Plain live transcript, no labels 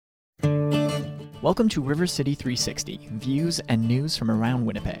Welcome to River City 360, views and news from around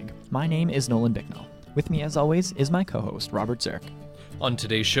Winnipeg. My name is Nolan Bicknell. With me, as always, is my co-host, Robert Zirk. On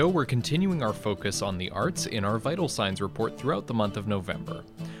today's show, we're continuing our focus on the arts in our Vital Signs report throughout the month of November.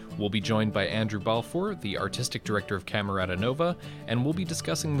 We'll be joined by Andrew Balfour, the artistic director of Camerata Nova, and we'll be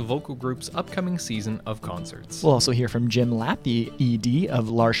discussing the vocal group's upcoming season of concerts. We'll also hear from Jim Lapp, the ED of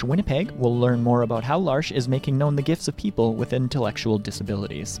L'Arche Winnipeg. We'll learn more about how L'Arche is making known the gifts of people with intellectual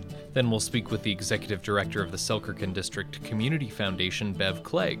disabilities. Then we'll speak with the executive director of the Selkirk and District Community Foundation, Bev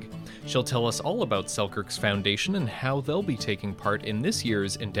Clegg. She'll tell us all about Selkirk's foundation and how they'll be taking part in this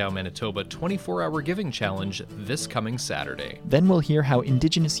year's Endow Manitoba 24-hour Giving Challenge this coming Saturday. Then we'll hear how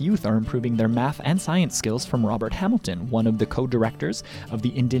Indigenous youth are improving their math and science skills from Robert Hamilton, one of the co-directors of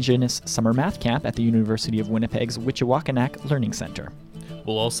the Indigenous Summer Math Camp at the University of Winnipeg's Witchawakanak Learning Center.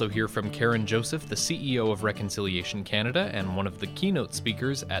 We'll also hear from Karen Joseph, the CEO of Reconciliation Canada and one of the keynote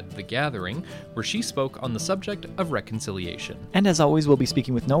speakers at The Gathering, where she spoke on the subject of reconciliation. And as always, we'll be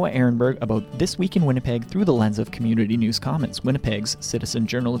speaking with Noah Ehrenberg about This Week in Winnipeg through the lens of Community News Commons, Winnipeg's citizen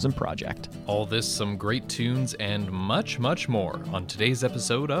journalism project. All this, some great tunes, and much, much more on today's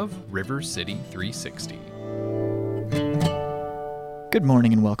episode of River City 360. Good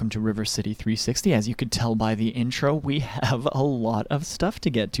morning and welcome to River City 360. As you could tell by the intro, we have a lot of stuff to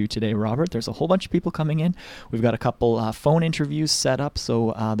get to today, Robert. There's a whole bunch of people coming in. We've got a couple phone interviews set up,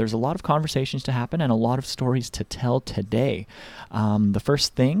 so there's a lot of conversations to happen and a lot of stories to tell today. The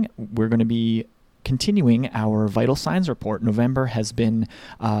first thing, we're going to be continuing our Vital Signs report. November has been,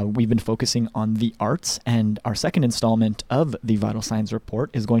 we've been focusing on the arts, and our second installment of the Vital Signs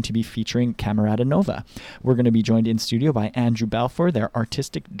report is going to be featuring Camerata Nova. We're going to be joined in studio by Andrew Balfour, their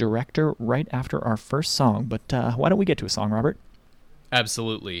artistic director, right after our first song. But why don't we get to a song, Robert?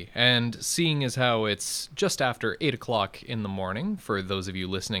 Absolutely. And seeing as how it's just after 8 o'clock in the morning, for those of you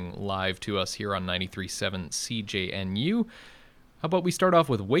listening live to us here on 93.7 CJNU, how about we start off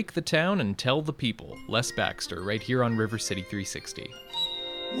with Wake the Town and Tell the People, Les Baxter, right here on River City 360.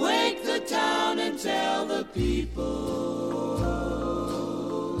 Wake the town and tell the people,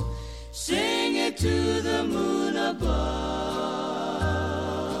 sing it to the moon above.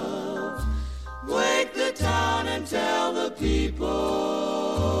 Wake the town and tell the people,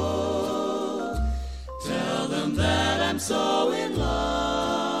 tell them that I'm so in love.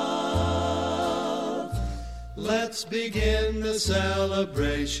 Let's begin the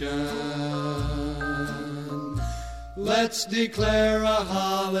celebration. Let's declare a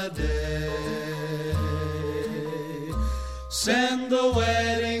holiday. Send the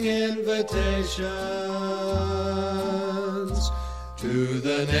wedding invitations to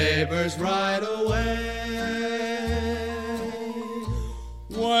the neighbors right away.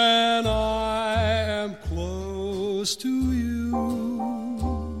 When I am close to you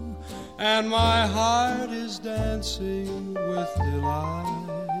and my heart is dancing with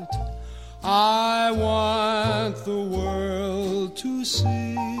delight, I want the world to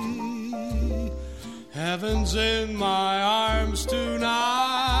see heaven's in my arms tonight.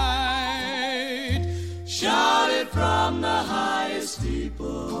 Shout it from the highest steeple,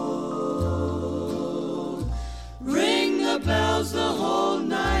 ring the bells the whole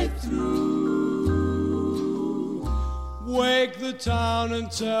night through. Wake the town and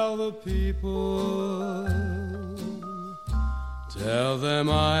tell the people, tell them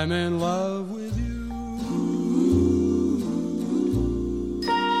I'm in love with you.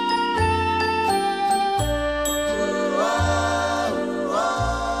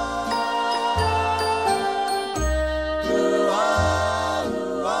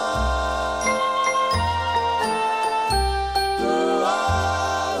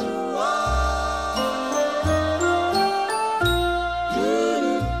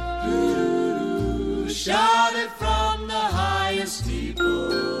 Shout it from the highest steeple,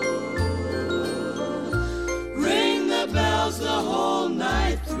 ring the bells the whole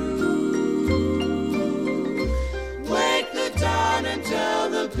night through. Wake the town and tell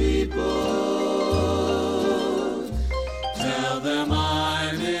the people, tell them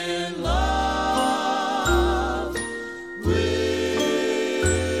I'm in love with you.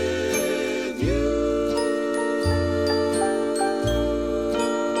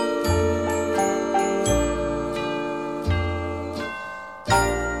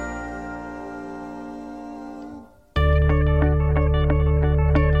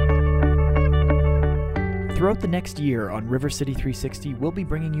 Throughout Throughout the next year on River City 360, we'll be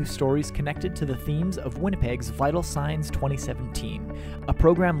bringing you stories connected to the themes of Winnipeg's Vital Signs 2017, a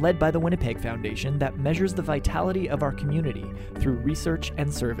program led by the Winnipeg Foundation that measures the vitality of our community through research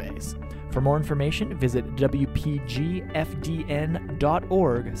and surveys. For more information, visit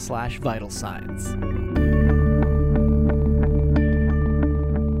wpgfdn.org/vitalsigns.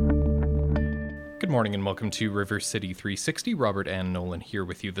 Good morning and welcome to River City 360. Robert and Nolan here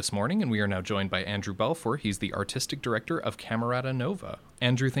with you this morning, and we are now joined by Andrew Balfour. He's the Artistic Director of Camerata Nova.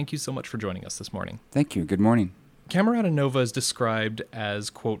 Andrew, thank you so much for joining us this morning. Thank you. Good morning. Camerata Nova is described as,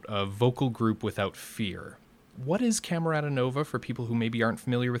 quote, a vocal group without fear. What is Camerata Nova for people who maybe aren't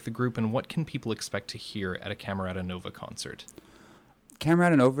familiar with the group, and what can people expect to hear at a Camerata Nova concert?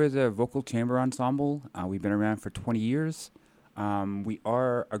 Camerata Nova is a vocal chamber ensemble. We've been around for 20 years. We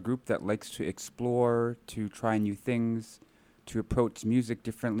are a group that likes to explore, to try new things, to approach music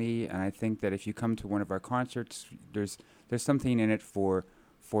differently. And I think that if you come to one of our concerts, there's something in it for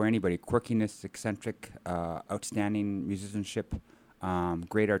anybody. Quirkiness, eccentric, outstanding musicianship,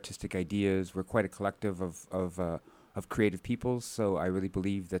 great artistic ideas. We're quite a collective of creative people. So I really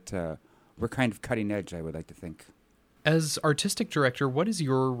believe that we're kind of cutting edge, I would like to think. As Artistic Director, what is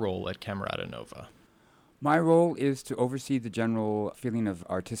your role at Camerata Nova? My role is to oversee the general feeling of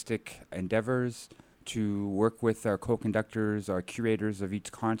artistic endeavors, to work with our co-conductors, our curators of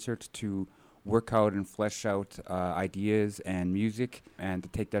each concert, to work out and flesh out ideas and music, and to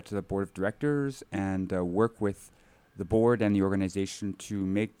take that to the board of directors and work with the board and the organization to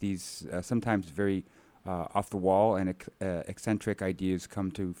make these sometimes very off the wall and eccentric ideas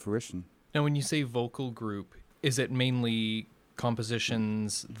come to fruition. Now, when you say vocal group, is it mainly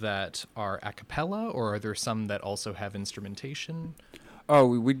compositions that are a cappella, or are there some that also have instrumentation?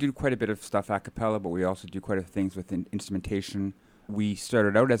 Oh, we do quite a bit of stuff a cappella, but we also do quite a few things with instrumentation. We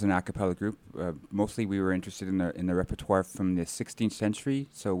started out as an a cappella group. Mostly we were interested in the repertoire from the 16th century,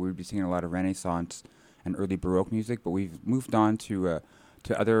 so we would be singing a lot of Renaissance and early Baroque music, but we've moved on to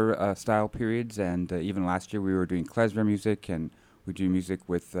other style periods, and even last year we were doing klezmer music, and we do music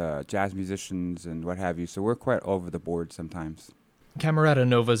with jazz musicians and what have you, so we're quite all over the board sometimes. Camerata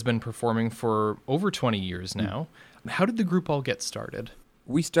Nova has been performing for over 20 years now. How did the group all get started?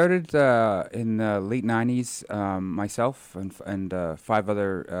 We started in the late 90s. Myself and 5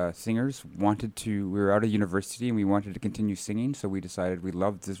 other singers we were out of university and we wanted to continue singing, so we decided we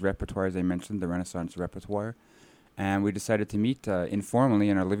loved this repertoire, as I mentioned, the Renaissance repertoire, and we decided to meet informally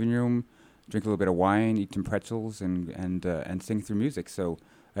in our living room, drink a little bit of wine, eat some pretzels, and sing through music. So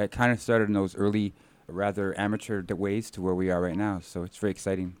it kind of started in those early, rather amateur ways to where we are right now. So it's very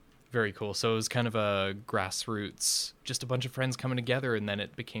exciting. Very cool. So it was kind of a grassroots, just a bunch of friends coming together, and then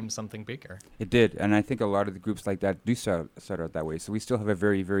it became something bigger. It did, and I think a lot of the groups like that do start out that way. So we still have a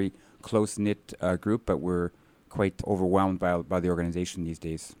very, very close-knit group, but we're quite overwhelmed by the organization these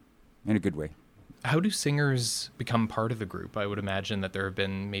days, in a good way. How do singers become part of the group? I would imagine that there have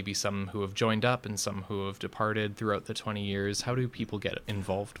been maybe some who have joined up and some who have departed throughout the 20 years. How do people get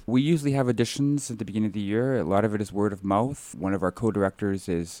involved? We usually have auditions at the beginning of the year. A lot of it is word of mouth. One of our co-directors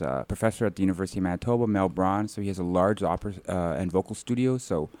is a professor at the University of Manitoba, Mel Braun, so he has a large opera and vocal studio,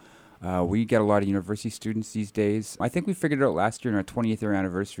 so we get a lot of university students these days. I think we figured out last year on our 20th year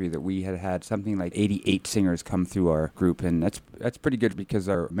anniversary that we had something like 88 singers come through our group, and that's pretty good because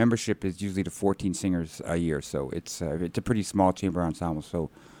our membership is usually to 14 singers a year, so it's a pretty small chamber ensemble.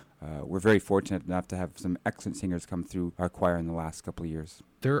 So we're very fortunate enough to have some excellent singers come through our choir in the last couple of years.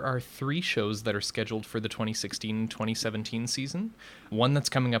 There are 3 shows that are scheduled for the 2016-2017 season. One that's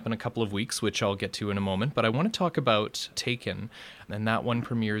coming up in a couple of weeks, which I'll get to in a moment. But I want to talk about Taken, and that one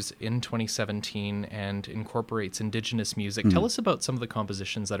premieres in 2017 and incorporates Indigenous music. Tell us about some of the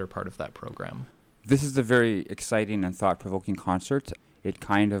compositions that are part of that program. This is a very exciting and thought-provoking concert. It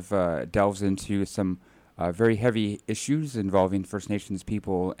kind of delves into some very heavy issues involving First Nations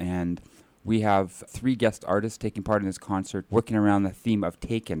people, and we have 3 guest artists taking part in this concert working around the theme of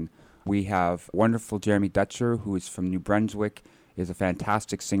Taken. We have wonderful Jeremy Dutcher, who is from New Brunswick, is a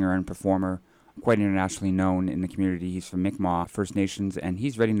fantastic singer and performer, quite internationally known in the community. He's from Mi'kmaq First Nations, and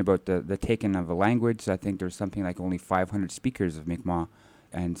he's writing about the taking of a language. I think there's something like only 500 speakers of Mi'kmaq,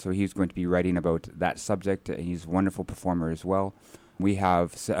 and so he's going to be writing about that subject, and he's a wonderful performer as well. We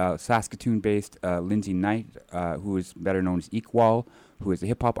have Saskatoon-based Lindsay Knight, who is better known as Equal, who is a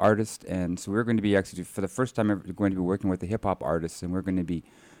hip-hop artist. And so we're going to be actually, for the first time ever, going to be working with a hip-hop artist, and we're going to be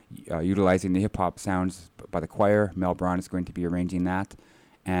utilizing the hip-hop sounds by the choir. Mel Braun is going to be arranging that.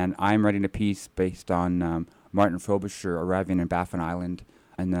 And I'm writing a piece based on Martin Frobisher arriving in Baffin Island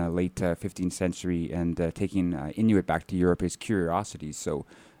in the late 15th century and taking Inuit back to Europe as curiosities. So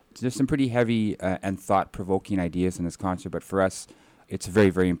There's some pretty heavy and thought-provoking ideas in this concert, but for us, it's a very,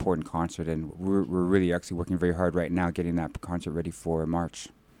 very important concert, and we're really actually working very hard right now getting that concert ready for March.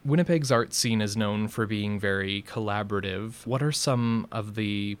 Winnipeg's art scene is known for being very collaborative. What are some of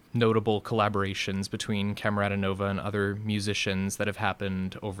the notable collaborations between Camerata Nova and other musicians that have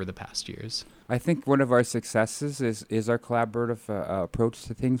happened over the past years? I think one of our successes is our collaborative approach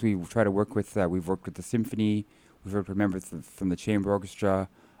to things. We try to work with, we've worked with the symphony, we've worked with members from the chamber orchestra,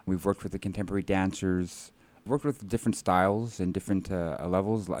 we've worked with the contemporary dancers, worked with different styles and different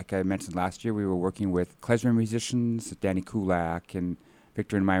levels. Like I mentioned last year, we were working with klezmer musicians, Danny Kulak and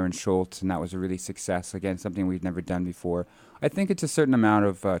Victor and Myron Schultz, and that was a really success. Again, something we've never done before. I think it's a certain amount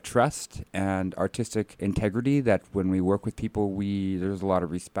of trust and artistic integrity that when we work with people, there's a lot of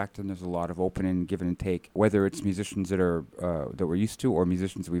respect and there's a lot of open and give and take. Whether it's musicians that we're used to or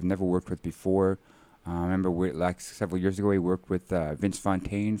musicians that we've never worked with before. I remember several years ago, we worked with Vince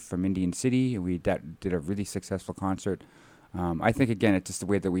Fontaine from Indian City, and we did a really successful concert. I think, again, it's just the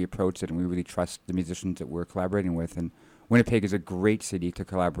way that we approach it, and we really trust the musicians that we're collaborating with. And Winnipeg is a great city to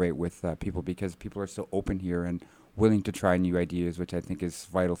collaborate with people because people are so open here and willing to try new ideas, which I think is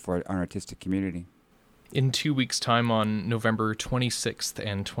vital for our artistic community. In 2 weeks' time, on November 26th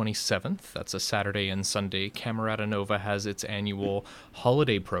and 27th, that's a Saturday and Sunday, Camerata Nova has its annual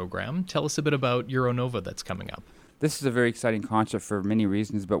holiday program. Tell us a bit about Euronova that's coming up. This is a very exciting concert for many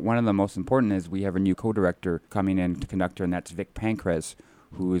reasons, but one of the most important is we have a new co-director coming in to conductor, and that's Vic Pancrase,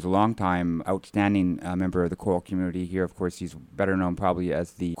 who is a long-time outstanding member of the choral community here. Of course, he's better known probably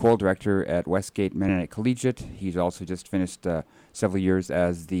as the choral director at Westgate Mennonite Collegiate. He's also just finished several years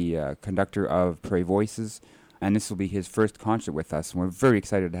as the conductor of Prairie Voices, and this will be his first concert with us. And we're very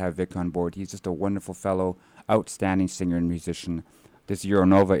excited to have Vic on board. He's just a wonderful fellow, outstanding singer and musician. This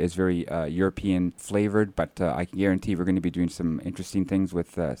Euronova is very European flavored, but I can guarantee we're going to be doing some interesting things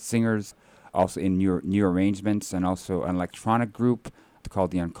with singers, also in new arrangements, and also an electronic group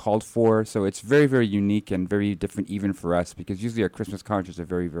called the Uncalled For. So it's very, very unique and very different even for us, because usually our Christmas concerts are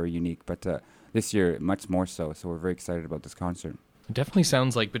very, very unique, but this year much more so. So we're very excited about this concert. It definitely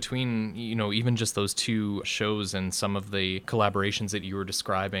sounds like between, even just those two shows and some of the collaborations that you were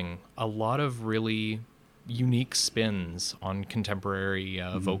describing, a lot of really unique spins on contemporary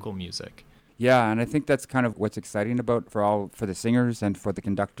vocal music. Yeah, and I think that's kind of what's exciting about for the singers and for the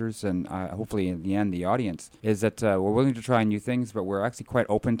conductors and hopefully in the end the audience, is that we're willing to try new things, but we're actually quite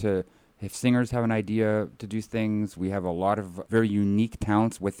open to if singers have an idea to do things. We have a lot of very unique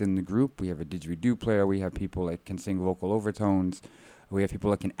talents within the group. We have a didgeridoo player, we have people that can sing vocal overtones, we have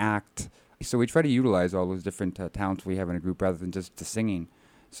people that can act. So we try to utilize all those different talents we have in a group rather than just the singing.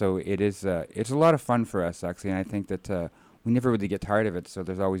 So it's a lot of fun for us actually, and I think that we never really get tired of it, so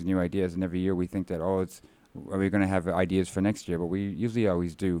there's always new ideas, and every year we think that, are we going to have ideas for next year? But we usually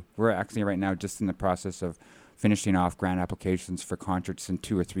always do. We're actually right now just in the process of finishing off grant applications for concerts in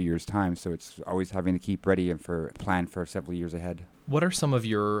 2 or 3 years' time, so it's always having to keep ready and plan for several years ahead. What are some of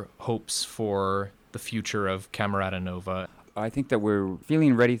your hopes for the future of Camerata Nova? I think that we're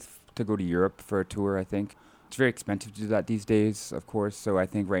feeling ready to go to Europe for a tour, I think. It's very expensive to do that these days, of course, so I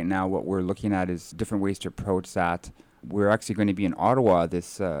think right now what we're looking at is different ways to approach that. We're actually going to be in Ottawa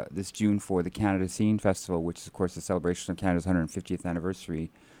this June for the Canada Scene Festival, which is, of course, a celebration of Canada's 150th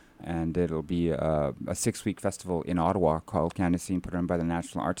anniversary. And it'll be a 6-week festival in Ottawa called Canada Scene, put on by the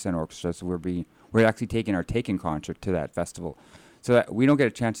National Arts Centre Orchestra. So we're actually taking our Taken concert to that festival. So that we don't get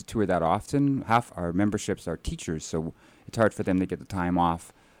a chance to tour that often. Half our memberships are teachers, so it's hard for them to get the time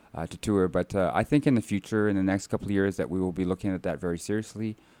off to tour. But I think in the future, in the next couple of years, that we will be looking at that very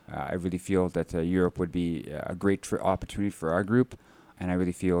seriously. I really feel that Europe would be a great opportunity for our group, and I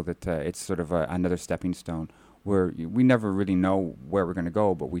really feel that it's sort of another stepping stone where we never really know where we're going to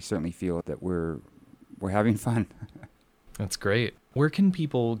go, but we certainly feel that we're having fun. That's great. Where can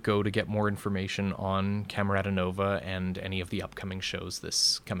people go to get more information on Camerata Nova and any of the upcoming shows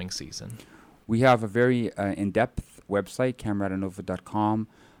this coming season? We have a very in-depth website, cameratanova.com.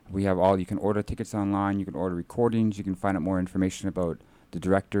 We have you can order tickets online, you can order recordings, you can find out more information about the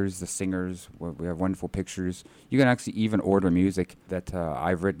directors, the singers. We have wonderful pictures. You can actually even order music that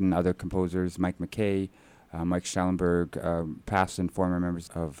I've written, other composers, Mike McKay, Mike Schellenberg, past and former members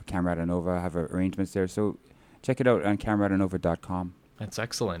of Camerata Nova have arrangements there. So check it out on cameratanova.com. That's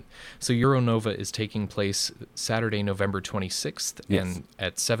excellent. So Euronova is taking place Saturday, November 26th and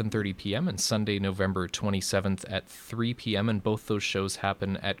at 7:30 p.m. and Sunday, November 27th at 3 p.m. And both those shows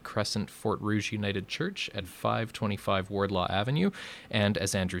happen at Crescent Fort Rouge United Church at 525 Wardlaw Avenue. And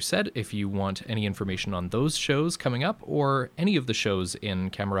as Andrew said, if you want any information on those shows coming up or any of the shows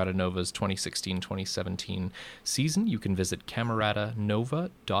in Camerata Nova's 2016-2017 season, you can visit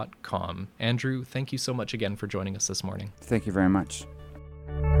cameratanova.com. Andrew, thank you so much again for joining us this morning. Thank you very much.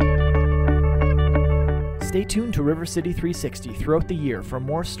 Stay tuned to River City 360 throughout the year for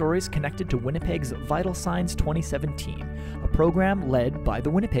more stories connected to Winnipeg's Vital Signs 2017, a program led by the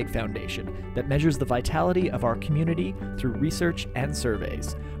Winnipeg Foundation that measures the vitality of our community through research and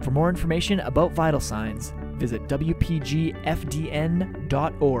surveys. For more information about Vital Signs, visit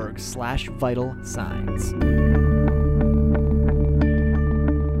wpgfdn.org/vital signs.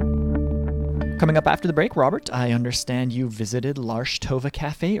 Coming up after the break, Robert, I understand you visited L'Arche Tova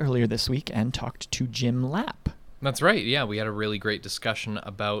Cafe earlier this week and talked to Jim Lapp. That's right. Yeah, we had a really great discussion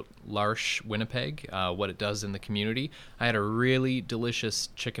about L'Arche Winnipeg, what it does in the community. I had a really delicious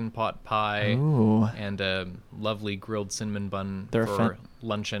chicken pot pie and a lovely grilled cinnamon bun for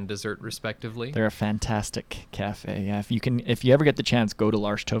lunch and dessert, respectively. They're a fantastic cafe. Yeah, if you ever get the chance, go to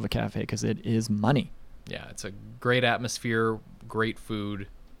L'Arche Tova Cafe because it is money. Yeah, it's a great atmosphere, great food.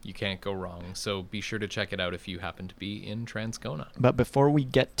 You can't go wrong. So be sure to check it out if you happen to be in Transcona. But before we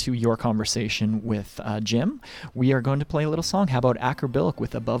get to your conversation with Jim, we are going to play a little song. How about Acker Billick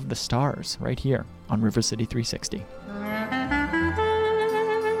with Above the Stars right here on River City 360.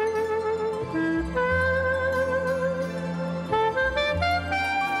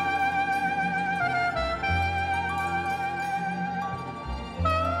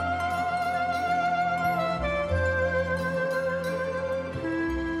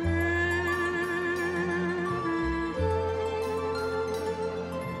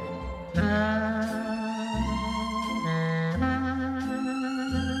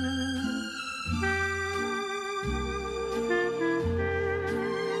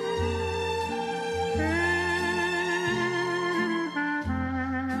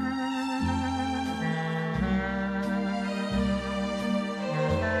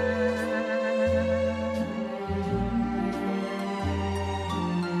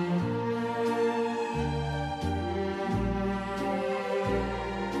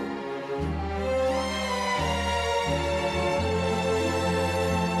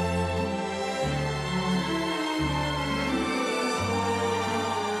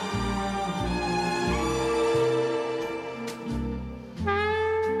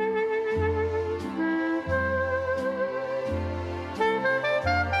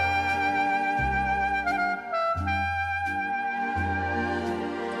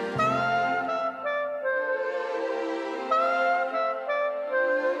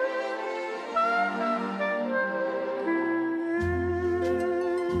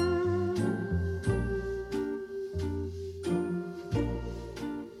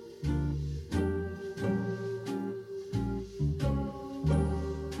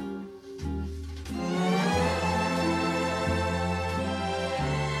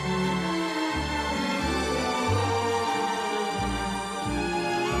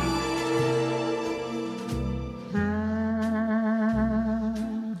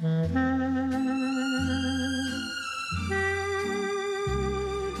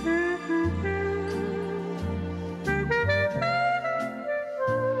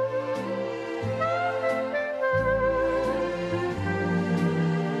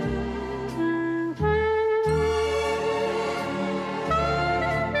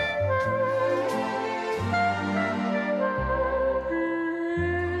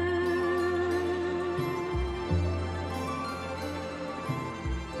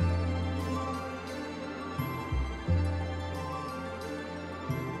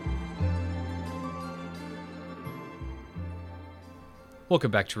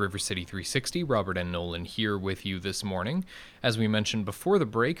 Welcome back to River City 360. Robert and Nolan here with you this morning. As we mentioned before the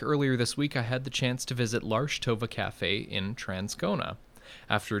break, earlier this week I had the chance to visit L'Arche Tova Cafe in Transcona.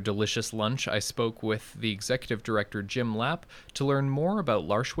 After a delicious lunch, I spoke with the executive director Jim Lapp to learn more about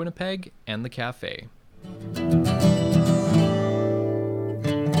L'Arche Winnipeg and the cafe.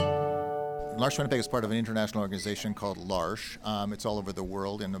 L'Arche Winnipeg is part of an international organization called L'Arche. It's all over the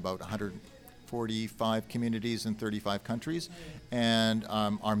world in about 145 communities in 35 countries, and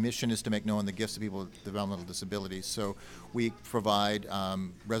our mission is to make known the gifts of people with developmental disabilities. So we provide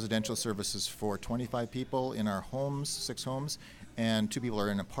residential services for 25 people in our homes, 6 homes, and 2 people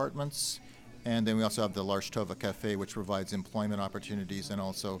are in apartments. And then we also have the L'Arche Tova Cafe, which provides employment opportunities and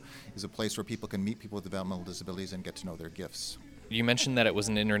also is a place where people can meet people with developmental disabilities and get to know their gifts. You mentioned that it was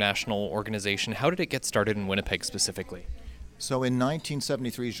an international organization. How did it get started in Winnipeg specifically? So in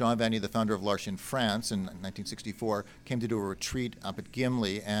 1973, Jean Vanier, the founder of L'Arche in France, in 1964, came to do a retreat up at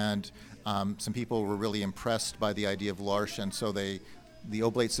Gimli, and some people were really impressed by the idea of L'Arche, and so the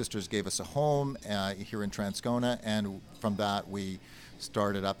Oblate sisters gave us a home here in Transcona, and from that we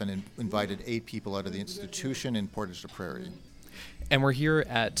started up and invited 8 people out of the institution in Portage la Prairie. And we're here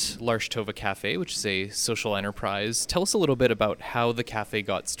at L'Arche Tova Cafe, which is a social enterprise. Tell us a little bit about how the cafe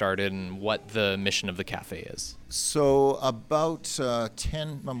got started and what the mission of the cafe is. So about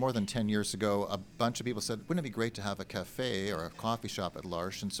more than 10 years ago, a bunch of people said, wouldn't it be great to have a cafe or a coffee shop at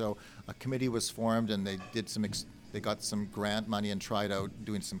L'Arche? And so a committee was formed, and they did they got some grant money and tried out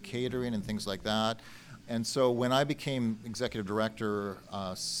doing some catering and things like that. And so when I became executive director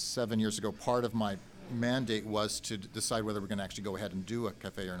 7 years ago, part of my mandate was to decide whether we're going to actually go ahead and do a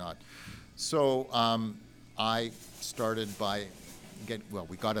cafe or not. So I started by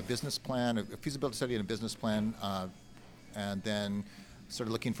we got a business plan, a feasibility study and a business plan, and then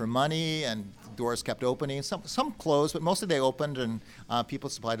started looking for money, and doors kept opening. Some closed, but mostly they opened, and people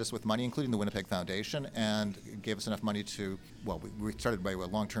supplied us with money, including the Winnipeg Foundation, and gave us enough money to, we started by a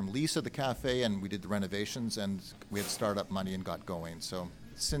long-term lease of the cafe, and we did the renovations, and we had startup money and got going. So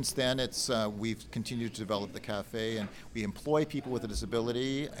since then, we've continued to develop the cafe, and we employ people with a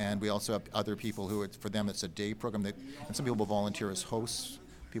disability, and we also have other people who, for them, it's a day program, and some people will volunteer as hosts,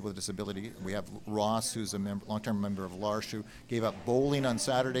 people with disability. We have Ross, who's a long-term member of L'Arche, who gave up bowling on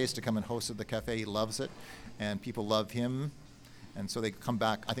Saturdays to come and host at the cafe. He loves it, and people love him, and so they come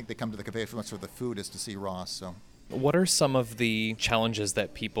back. I think they come to the cafe as much for the food as to see Ross. So. What are some of the challenges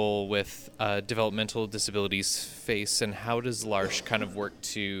that people with developmental disabilities face, and how does L'Arche kind of work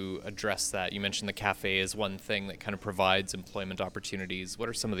to address that? You mentioned the cafe is one thing that kind of provides employment opportunities. What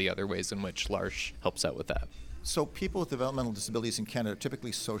are some of the other ways in which L'Arche helps out with that? So people with developmental disabilities in Canada are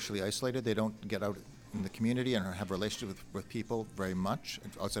typically socially isolated. They don't get out in the community and have relationships with people very much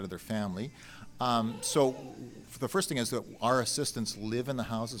outside of their family. So the first thing is that our assistants live in the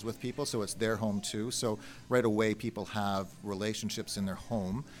houses with people, so it's their home too. So right away people have relationships in their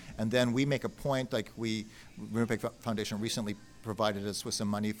home. And then we make a point, like Winnipeg Foundation recently provided us with some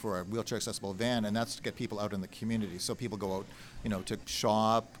money for a wheelchair accessible van, and that's to get people out in the community. So people go out, to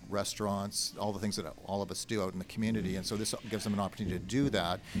shop, restaurants, all the things that all of us do out in the community. And so this gives them an opportunity to do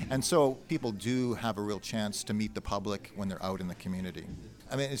that. And so people do have a real chance to meet the public when they're out in the community.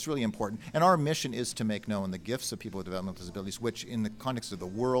 I mean, it's really important. And our mission is to make known the gifts of people with developmental disabilities, which in the context of the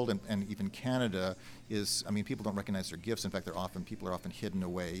world and even Canada people don't recognize their gifts. In fact, people are often hidden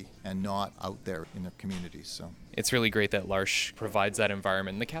away and not out there in their communities. So it's really great that L'Arche provides that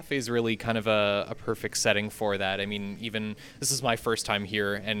environment. And the cafe is really kind of a perfect setting for that. I mean, even this is my first time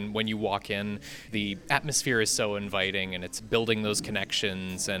here, and when you walk in, the atmosphere is so inviting, and it's building those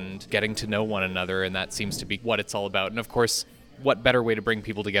connections and getting to know one another, and that seems to be what it's all about. And of course, what better way to bring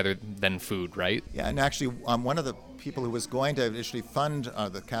people together than food, right? Yeah, and actually, one of the people who was going to initially fund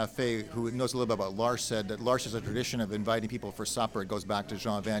the cafe, who knows a little bit about L'Arche, said that L'Arche has a tradition of inviting people for supper. It goes back to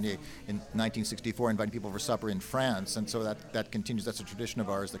Jean Vanier in 1964, inviting people for supper in France, and so that continues. That's a tradition of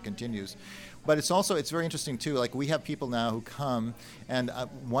ours that continues. But it's very interesting too. Like, we have people now who come, and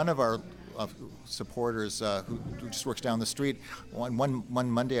one of our supporters who just works down the street. One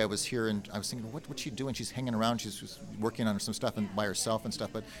Monday I was here, and I was thinking, what's she doing? She's hanging around. She's working on some stuff by herself and stuff,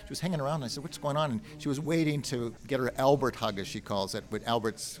 but she was hanging around, and I said, what's going on? And she was waiting to get her Albert hug, as she calls it. But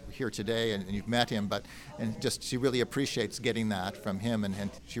Albert's here today, and you've met him, she really appreciates getting that from him, and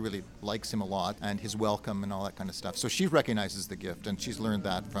she really likes him a lot, and his welcome and all that kind of stuff. So she recognizes the gift, and she's learned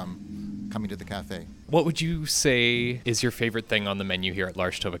that from coming to the cafe. What would you say is your favorite thing on the menu here at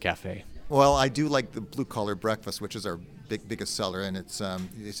L'Arche Tova Cafe? Well, I do like the blue-collar breakfast, which is our biggest seller, and it's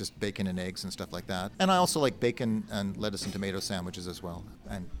just bacon and eggs and stuff like that. And I also like bacon and lettuce and tomato sandwiches as well.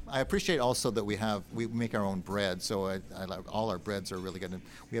 And I appreciate also that we make our own bread, so I like all our breads are really good. And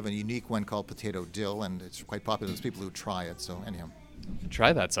we have a unique one called potato dill, and it's quite popular. There's people who try it. So anyhow.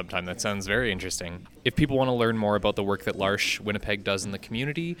 Try that sometime. That sounds very interesting. If people want to learn more about the work that L'Arche Winnipeg does in the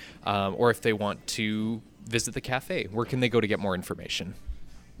community, or if they want to visit the cafe, where can they go to get more information?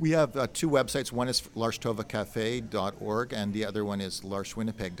 We have two websites. One is larchetovacafe.org, and the other one is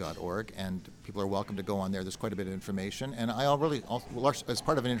larchewinnipeg.org, and people are welcome to go on there. There's quite a bit of information. And L'Arche, as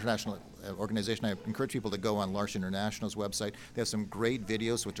part of an international organization, I encourage people to go on L'Arche International's website. They have some great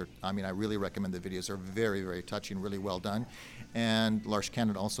videos, I really recommend the videos. They're very, very touching, really well done. And L'Arche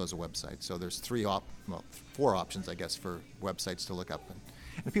Canada also has a website. So there's four options, I guess, for websites to look up. And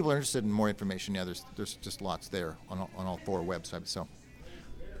if people are interested in more information, there's just lots there on all four websites. So.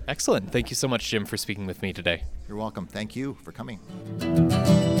 Excellent. Thank you so much, Jim, for speaking with me today. You're welcome. Thank you for coming.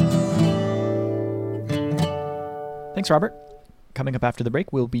 Thanks, Robert. Coming up after the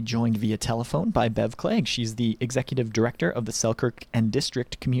break, we'll be joined via telephone by Bev Clegg. She's the Executive Director of the Selkirk and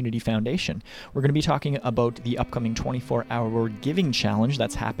District Community Foundation. We're going to be talking about the upcoming 24-hour Giving Challenge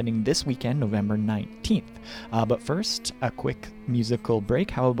that's happening this weekend, November 19th. But first, a quick musical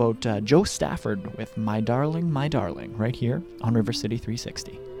break. How about Joe Stafford with My Darling, right here on River City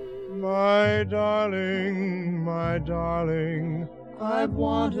 360. My darling, I've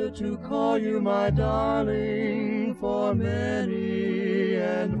wanted to call you my darling for many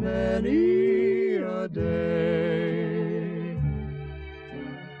and many a day.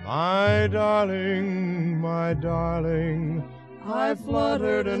 My darling, I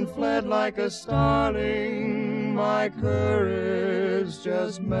fluttered and fled like a starling. My courage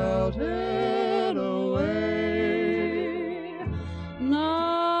just melted away.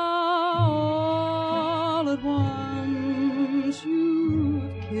 Now all at once you've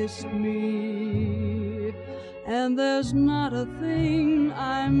kissed me, and there's not a thing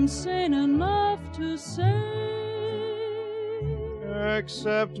I'm sane enough to say,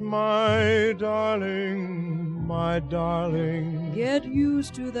 except my darling, get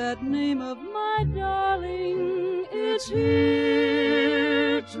used to that name of my darling. It's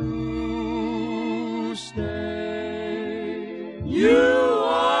here to stay. You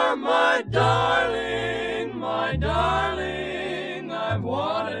are my darling, I've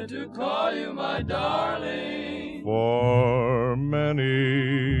wanted to call you my darling for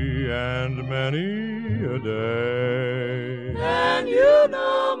many and many a day. And you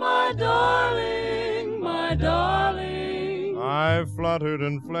know, my darling, I fluttered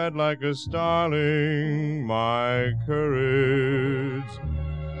and fled like a starling. My courage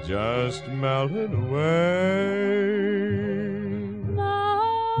just melted away. Now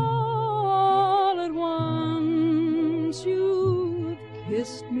all at once you've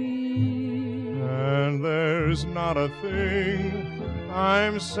kissed me, and there's not a thing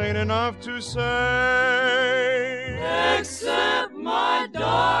I'm sane enough to say, except my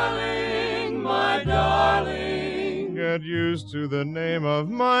darling, get used to the name of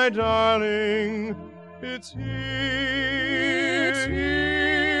my darling. It's here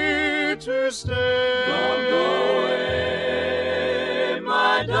to stay. Don't go away,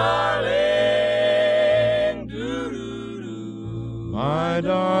 my darling. Do-do-do. My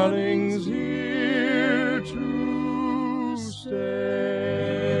darling's here to stay.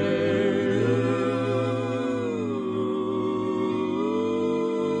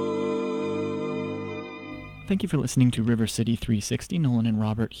 Thank you for listening to River City 360. Nolan and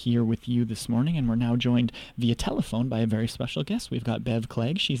Robert here with you this morning, and we're now joined via telephone by a very special guest. We've got Bev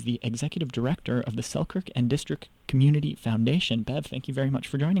Clegg. She's the Executive Director of the Selkirk and District Community Foundation. Bev, thank you very much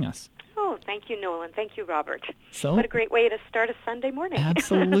for joining us. Oh, thank you, Nolan. Thank you, Robert. So, what a great way to start a Sunday morning.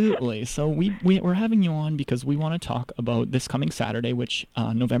 Absolutely. So we're having you on because we want to talk about this coming Saturday, which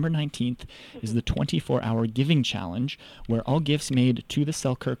November 19th is the 24-hour Giving Challenge, where all gifts made to the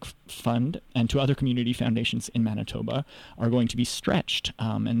Selkirk Fund and to other community foundations in Manitoba are going to be stretched.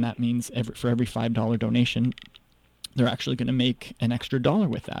 And that means for every $5 donation, they're actually going to make an extra $1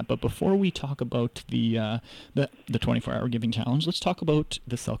 with that. But before we talk about the 24-hour Giving Challenge, let's talk about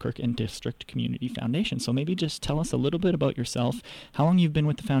the Selkirk and District Community Foundation. So maybe just tell us a little bit about yourself, how long you've been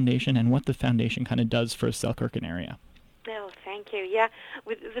with the foundation, and what the foundation kind of does for Selkirk and area. Oh, thank you. Yeah,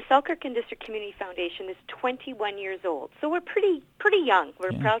 the Selkirk and District Community Foundation is 21 years old, so we're pretty young.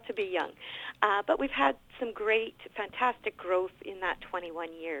 We're proud to be young, but we've had some great, fantastic growth in that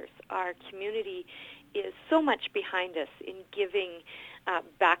 21 years. Our community is so much behind us in giving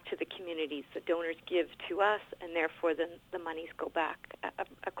back to the communities. The donors give to us, and therefore the monies go back,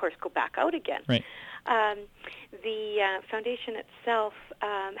 of course, go back out again. Right. The foundation itself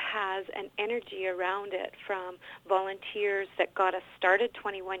has an energy around it from volunteers that got us started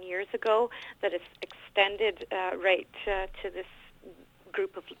 21 years ago that has extended right to this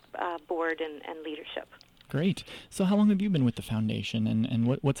group of board and leadership. Great. So how long have you been with the foundation, and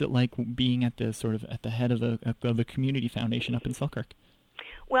what's it like being at the head of a community foundation up in Selkirk?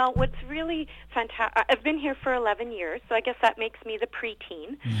 Well, what's really fantastic, I've been here for 11 years, so I guess that makes me the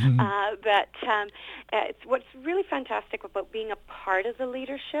preteen. But it's what's really fantastic about being a part of the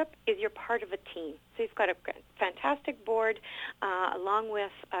leadership is you're part of a team. So you've got a fantastic board along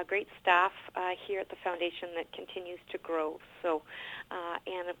with great staff here at the foundation that continues to grow. So,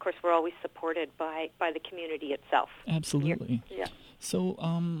 and of course, we're always supported by the community itself. Absolutely. Yeah. So,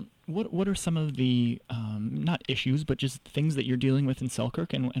 what are some of the not issues, but just things that you're dealing with in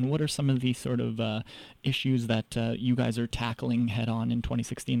Selkirk, and what are some of the sort of issues that you guys are tackling head on in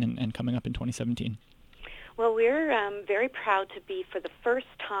 2016 and coming up in 2017? Well, we're very proud to be, for the first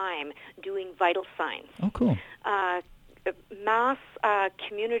time, doing vital signs. Oh, cool. A mass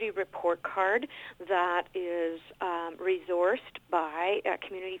community report card that is resourced by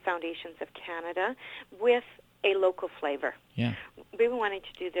Community Foundations of Canada with a local flavor. Yeah. We've been wanting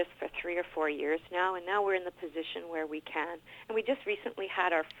to do this for 3 or 4 years now, and now we're in the position where we can. And we just recently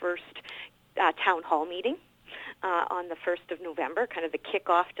had our first town hall meeting on the 1st of November, kind of the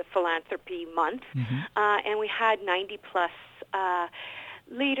kickoff to Philanthropy Month. And we had 90-plus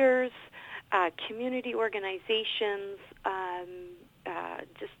leaders, community organizations,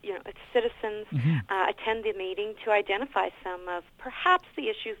 citizens attend the meeting to identify some of perhaps the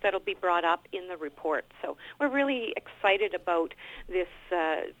issues that will be brought up in the report. So we're really excited about this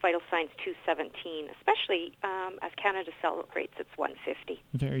Vital Signs 217, especially as Canada celebrates its 150.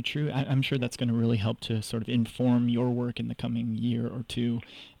 Very true. I'm sure that's going to really help to sort of inform your work in the coming year or two,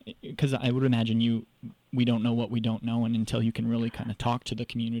 because I would imagine we don't know what we don't know, and until you can really kind of talk to the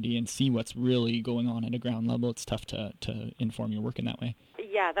community and see what's really going on at a ground level, it's tough to inform your work in that way.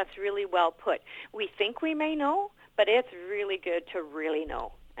 Yeah, that's really well put. We think we may know, but it's really good to really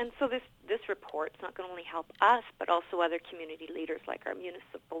know. And so this report's not going to only help us, but also other community leaders like our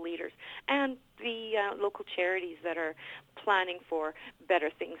municipal leaders and the local charities that are planning for better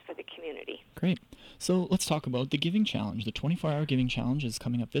things for the community. Great. So let's talk about the Giving Challenge. The 24-hour Giving Challenge is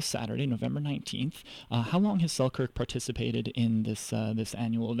coming up this Saturday, November 19th. How long has Selkirk participated in this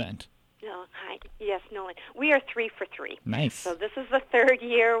annual event? No, hi. Yes, Nolan. We are 3 for 3. Nice. So this is the third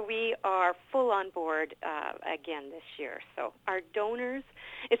year. We are full on board again this year. So our donors,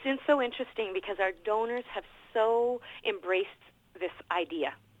 it's been so interesting because our donors have so embraced this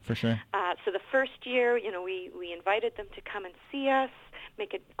idea. For sure. So the first year, we invited them to come and see us,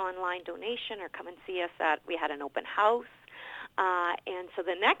 make an online donation, or come and see us we had an open house. And so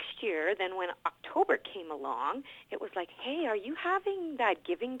the next year, then when October came along, it was like, hey, are you having that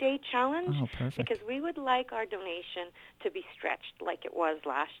Giving Day challenge? Oh, perfect. Because we would like our donation to be stretched like it was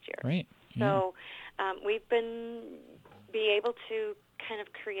last year. Right. Yeah. So we've be able to kind of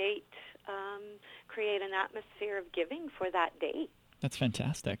create an atmosphere of giving for that day. That's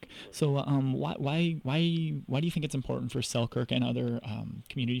fantastic. So why do you think it's important for Selkirk and other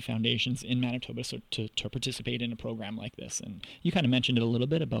community foundations in Manitoba to participate in a program like this? And you kind of mentioned it a little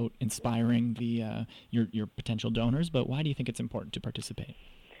bit about inspiring your potential donors, but why do you think it's important to participate?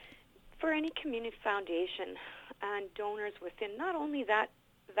 For any community foundation and donors within not only that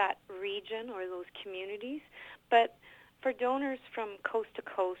region or those communities, but for donors from coast to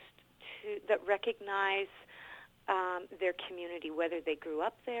coast that recognize their community, whether they grew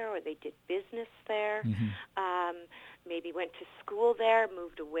up there or they did business there, maybe went to school there,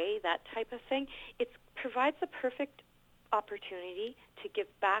 moved away, that type of thing. It provides a perfect opportunity to give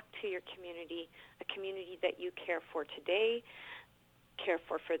back to your community, a community that you care for today, care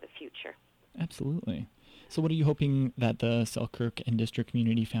for the future. Absolutely. So what are you hoping that the Selkirk and District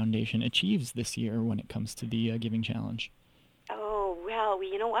Community Foundation achieves this year when it comes to the Giving Challenge? Oh, well,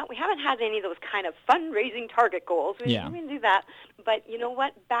 you know what? We haven't had any of those kind of fundraising target goals. We didn't do that. But you know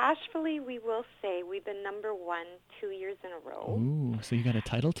what? Bashfully, we will say we've been number 1 2 years in a row. Ooh, so you got a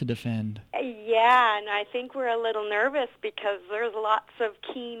title to defend. Yeah, and I think we're a little nervous because there's lots of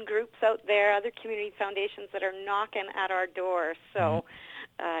keen groups out there, other community foundations that are knocking at our door. So,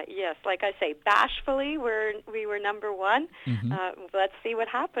 yes, like I say, bashfully, we were number 1. Let's see what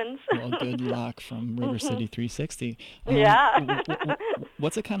happens. Well, good luck from River City 360. Yeah.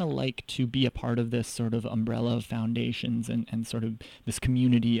 What's it kind of like to be a part of this sort of umbrella of foundations and sort of this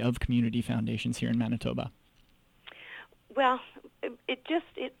community of community foundations here in Manitoba? Well,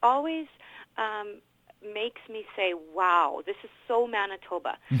 it always makes me say, wow, this is so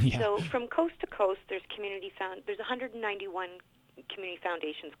Manitoba. Yeah. So from coast to coast, there's 191 community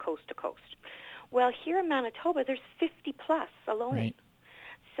foundations coast to coast. Well, here in Manitoba, there's 50 plus alone. Right.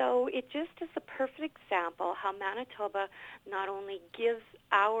 So it just is a perfect example how Manitoba not only gives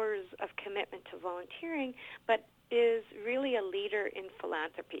hours of commitment to volunteering, but is really a leader in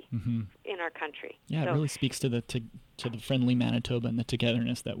philanthropy in our country. Yeah, it really speaks to the friendly Manitoba and the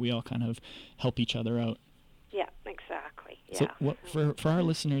togetherness that we all kind of help each other out. Yeah, exactly. Yeah. So for our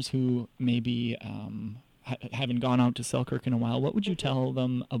listeners who maybe haven't gone out to Selkirk in a while, what would you tell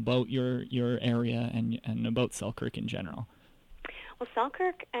them about your area and about Selkirk in general? Well,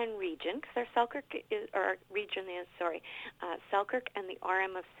 Selkirk and region, because our region is, Selkirk and the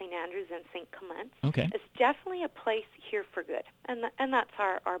RM of St. Andrews and St. Clement. Okay. It's definitely a place here for good, and that's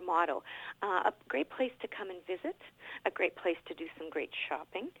our motto. A great place to come and visit, a great place to do some great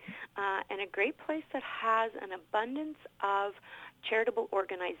shopping, and a great place that has an abundance of charitable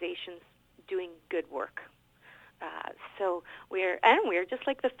organizations doing good work. So we're just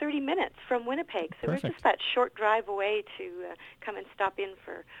like the 30 minutes from Winnipeg. So Perfect. We're just that short drive away to come and stop in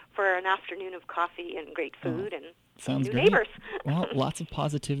for an afternoon of coffee and great food and sounds new great. neighbors. Well, lots of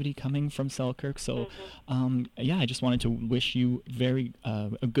positivity coming from Selkirk. So, I just wanted to wish you very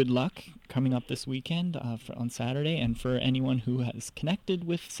good luck coming up this weekend on Saturday. And for anyone who has connected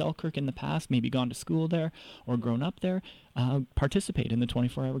with Selkirk in the past, maybe gone to school there or grown up there, participate in the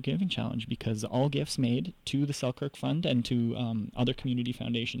 24-hour giving challenge, because all gifts made to the Selkirk Fund and to other community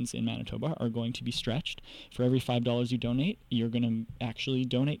foundations in Manitoba are going to be stretched. For every $5 you donate, you're going to actually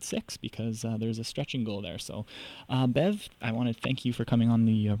donate $6, because there's a stretching goal there. So, Bev, I want to thank you for coming on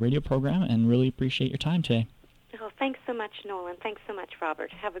the radio program and really appreciate your time today. Well, thanks so much, Nolan. Thanks so much,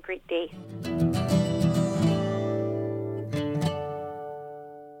 Robert. Have a great day.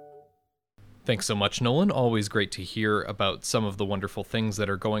 Thanks so much, Nolan. Always great to hear about some of the wonderful things that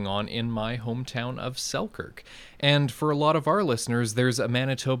are going on in my hometown of Selkirk. And for a lot of our listeners, there's a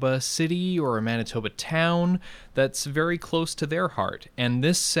Manitoba city or a Manitoba town that's very close to their heart. And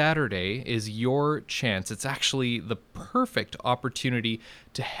this Saturday is your chance. It's actually the perfect opportunity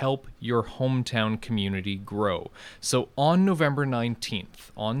to help your hometown community grow. So on November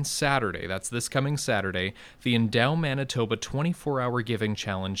 19th, on Saturday, that's this coming Saturday, the Endow Manitoba 24-Hour Giving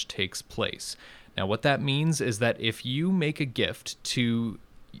Challenge takes place. Now, what that means is that if you make a gift to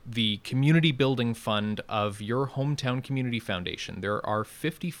the community building fund of your hometown community foundation, there are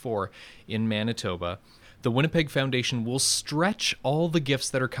 54 in Manitoba, the Winnipeg Foundation will stretch all the gifts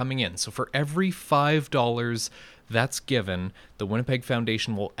that are coming in. So for every $5 that's given, the Winnipeg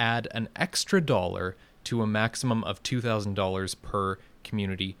Foundation will add an extra dollar to a maximum of $2,000 per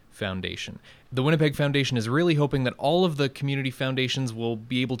community foundation. The Winnipeg Foundation is really hoping that all of the community foundations will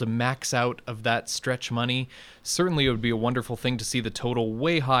be able to max out of that stretch money. Certainly it would be a wonderful thing to see the total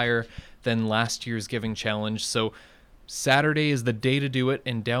way higher than last year's giving challenge. So Saturday is the day to do it.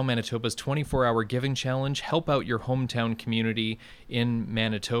 Endow Manitoba's 24-Hour Giving Challenge. Help out your hometown community in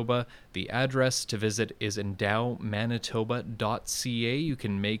Manitoba. The address to visit is endowmanitoba.ca. You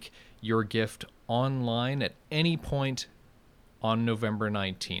can make your gift online at any point on November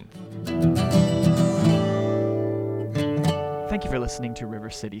 19th. Thank you for listening to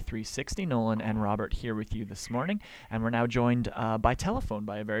River City 360. Nolan and Robert here with you this morning. And we're now joined by telephone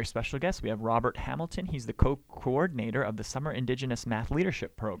by a very special guest. We have Robert Hamilton. He's the co-coordinator of the Summer Indigenous Math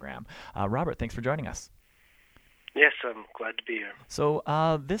Leadership Program. Robert, thanks for joining us. Yes, I'm glad to be here. So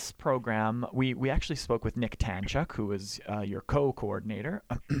this program, we actually spoke with Nick Tanchuk, who is your co-coordinator,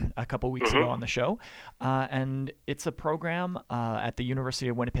 a couple weeks ago on the show. And it's a program at the University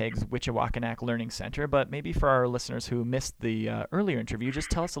of Winnipeg's Witchawakanak Learning Center. But maybe for our listeners who missed the earlier interview, just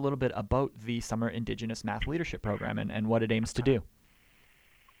tell us a little bit about the Summer Indigenous Math Leadership Program and what it aims to do.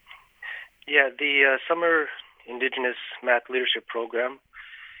 Yeah, the Summer Indigenous Math Leadership Program,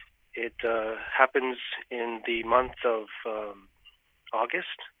 it happens in the month of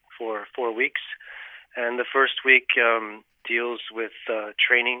August for 4 weeks. And the first week deals with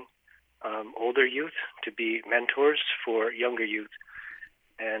training older youth to be mentors for younger youth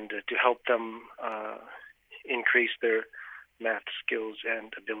and to help them increase their math skills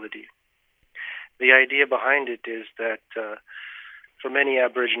and ability. The idea behind it is that for many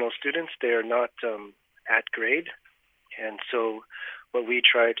Aboriginal students, they are not at grade. And so what we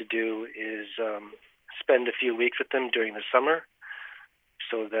try to do is spend a few weeks with them during the summer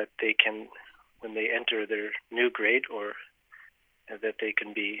so that they can, when they enter their new grade, or that they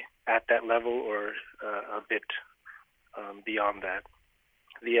can be at that level or a bit beyond that.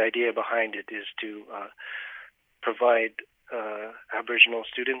 The idea behind it is to provide Aboriginal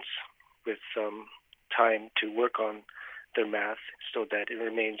students with some time to work on their math so that it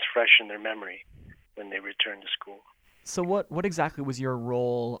remains fresh in their memory when they return to school. So what exactly was your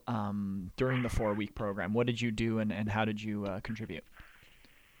role during the 4-week program? What did you do and how did you contribute?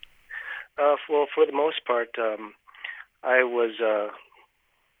 Well, for the most part, I was a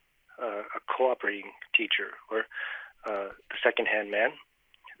cooperating teacher, or the second-hand man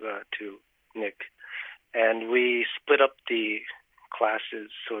to Nick. And we split up the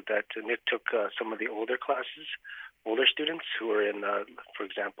classes so that Nick took some of the older classes, older students who were in, for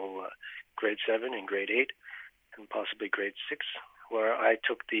example, grade 7 and grade 8, and possibly grade 6, where I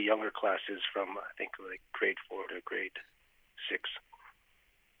took the younger classes from, I think, like grade 4 to grade 6.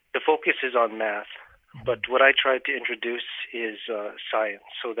 the focus is on math, but what I tried to introduce is science,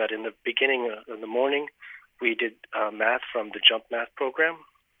 so that in the beginning of the morning, we did math from the Jump Math program,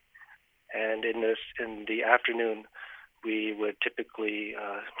 and in the afternoon, we would typically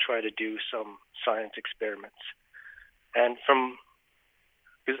try to do some science experiments. And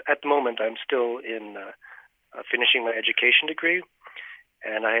because at the moment I'm still in finishing my education degree,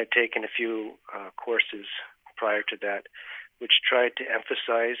 and I had taken a few courses prior to that, which tried to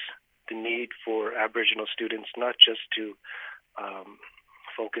emphasize the need for Aboriginal students not just to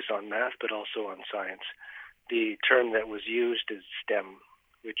focus on math, but also on science. The term that was used is STEM,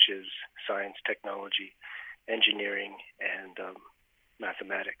 which is science, technology, engineering, and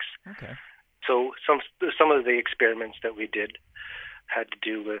mathematics. Okay. So some of the experiments that we did had to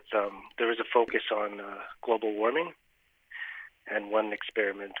do with, there was a focus on global warming, and one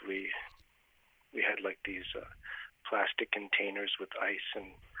experiment we had like these plastic containers with ice,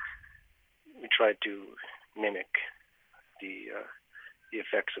 and we tried to mimic the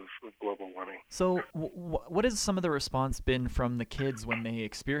effects of global warming. So what has some of the response been from the kids when they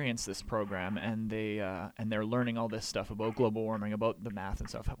experience this program and they're learning all this stuff about global warming, about the math and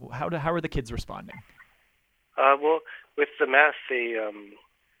stuff? How are the kids responding? Well, with the math,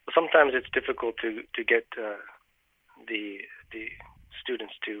 sometimes it's difficult to get the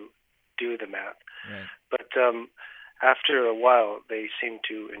students to do the math. Right. But after a while, they seem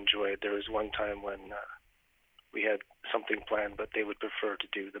to enjoy it. There was one time when we had something planned, but they would prefer to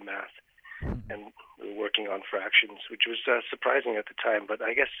do the math. And we were working on fractions, which was surprising at the time, but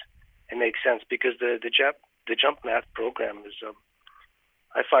I guess it makes sense because the Jump Math program is,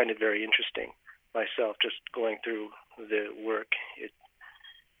 I find it very interesting myself, just going through the work.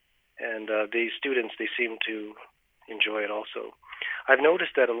 And the students, they seem to enjoy it also. I've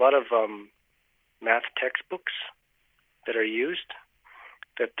noticed that a lot of math textbooks that are used,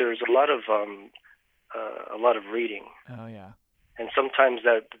 that there's a lot of reading. Oh yeah. And sometimes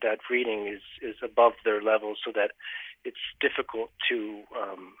that reading is above their level, so that it's difficult to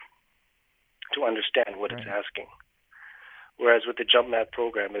understand what it's asking. Whereas with the Jump Math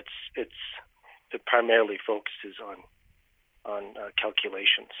program, it primarily focuses on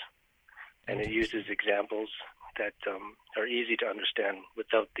calculations, and it uses examples that are easy to understand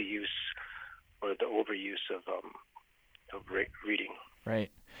without the use or the overuse of reading.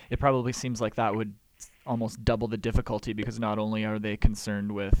 Right. It probably seems like that would almost double the difficulty, because not only are they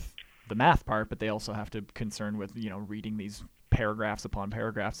concerned with the math part, but they also have to concern with reading these paragraphs upon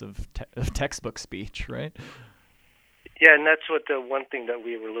paragraphs of textbook speech, right? Yeah, and that's what the one thing that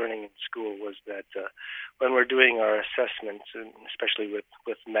we were learning in school was that when we're doing our assessments, and especially with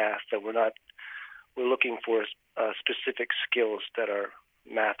math, that we're looking for specific skills that are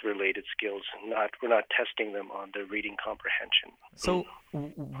math-related skills. We're not testing them on their reading comprehension. So,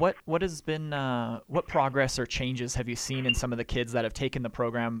 what has been what progress or changes have you seen in some of the kids that have taken the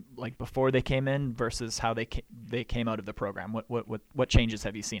program, like before they came in, versus how they came out of the program? What changes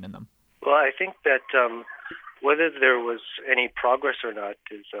have you seen in them? Well, I think that whether there was any progress or not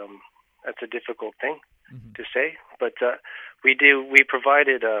is that's a difficult thing to say. But we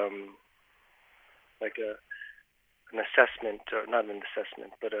provided like an assessment, or not an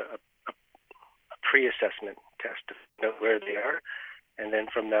assessment, but a pre-assessment test to know where they are, and then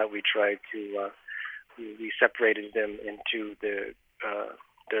from that we tried to we separated them into their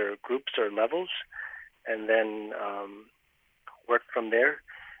groups or levels, and then worked from there.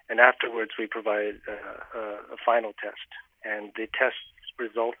 And afterwards, we provided a final test, and the test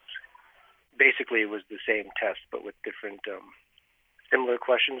results basically was the same test, but with different similar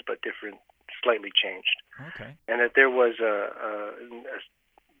questions, but different, slightly changed. Okay. And that there was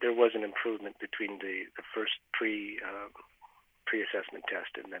an improvement between the first pre-assessment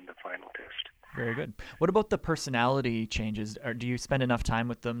test and then the final test. Very good. What about the personality changes? Do you spend enough time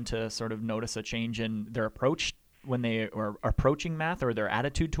with them to sort of notice a change in their approach when they are approaching math, or their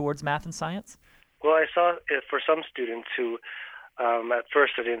attitude towards math and science? Well, I saw for some students who, at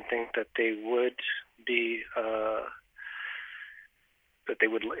first, I didn't think that they would be that they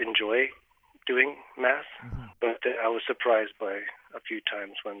would enjoy doing math, but I was surprised by a few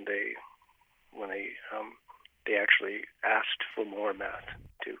times when they actually asked for more math,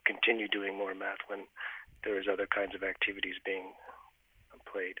 to continue doing more math when there was other kinds of activities being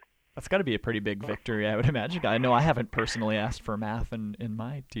played. That's got to be a pretty big victory, I would imagine. I know I haven't personally asked for math in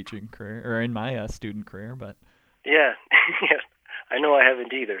my teaching career, or in my student career, but... Yeah, yeah, I know I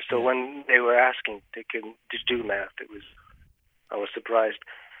haven't either. So when they were asking to do math, I was surprised.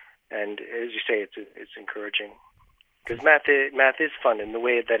 And as you say, it's encouraging, because math is fun in the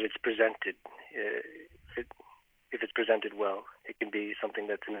way that it's presented. if it's presented well, it can be something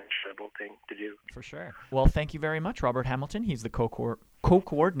that's an enjoyable thing to do. For sure. Well, thank you very much, Robert Hamilton. He's the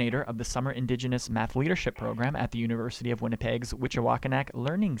co-coordinator of the Summer Indigenous Math Leadership Program at the University of Winnipeg's Witchawakanak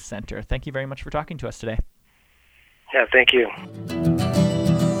Learning Center. Thank you very much for talking to us today. Yeah, thank you.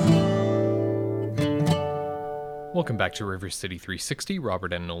 Welcome back to River City 360.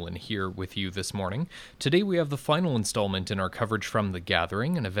 Robert and Nolan here with you this morning. Today we have the final installment in our coverage from The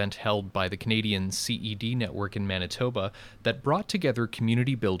Gathering, an event held by the Canadian CED Network in Manitoba that brought together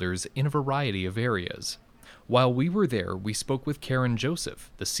community builders in a variety of areas. While we were there, we spoke with Karen Joseph,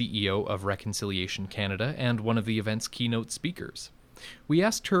 the CEO of Reconciliation Canada and one of the event's keynote speakers. We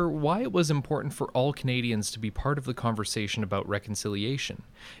asked her why it was important for all Canadians to be part of the conversation about reconciliation,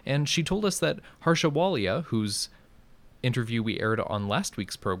 and she told us that Harsha Walia, whose interview we aired on last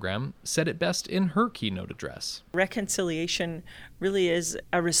week's program, said it best in her keynote address. Reconciliation really is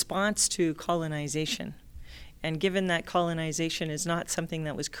a response to colonization. And given that colonization is not something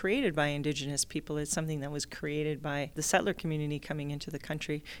that was created by Indigenous people, it's something that was created by the settler community coming into the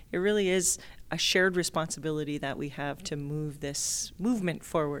country, it really is a shared responsibility that we have to move this movement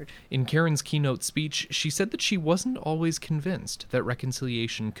forward. In Karen's keynote speech, she said that she wasn't always convinced that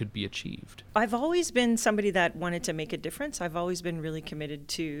reconciliation could be achieved. I've always been somebody that wanted to make a difference. I've always been really committed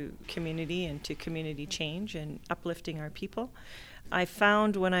to community and to community change and uplifting our people. I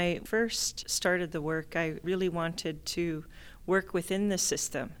found when I first started the work, I really wanted to work within the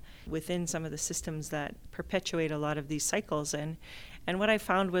system, within some of the systems that perpetuate a lot of these cycles. And what I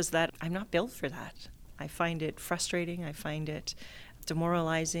found was that I'm not built for that. I find it frustrating, I find it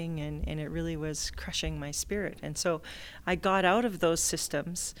demoralizing, and it really was crushing my spirit. And so I got out of those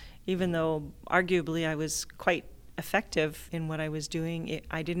systems, even though arguably I was quite effective in what I was doing.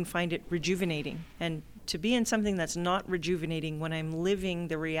 I didn't find it rejuvenating. And to be in something that's not rejuvenating when I'm living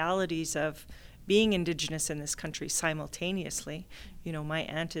the realities of being Indigenous in this country simultaneously. You know, my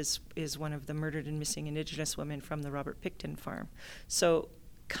aunt is one of the murdered and missing Indigenous women from the Robert Picton farm. So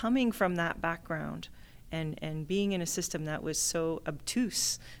coming from that background and being in a system that was so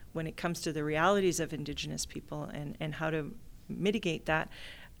obtuse when it comes to the realities of Indigenous people and how to mitigate that,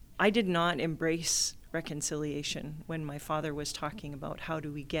 I did not embrace reconciliation when my father was talking about how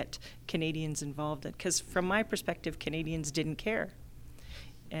do we get Canadians involved. Because from my perspective, Canadians didn't care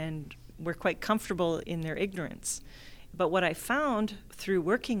and were quite comfortable in their ignorance. But what I found through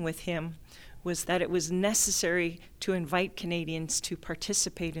working with him was that it was necessary to invite Canadians to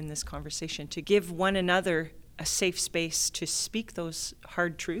participate in this conversation, to give one another a safe space to speak those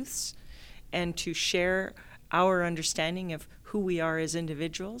hard truths and to share our understanding of who we are as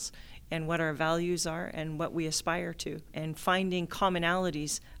individuals and what our values are and what we aspire to, and finding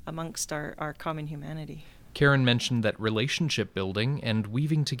commonalities amongst our common humanity. Karen mentioned that relationship building and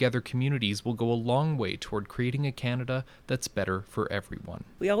weaving together communities will go a long way toward creating a Canada that's better for everyone.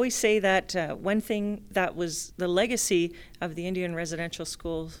 We always say that one thing that was the legacy of the Indian residential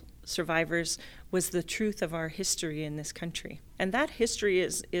school survivors was the truth of our history in this country. And that history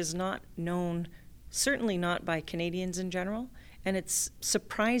is not known, certainly not by Canadians in general. And it's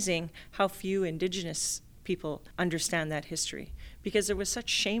surprising how few Indigenous people understand that history, because there was such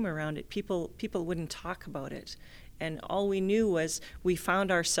shame around it. People wouldn't talk about it. And all we knew was we found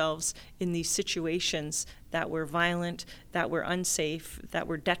ourselves in these situations that were violent, that were unsafe, that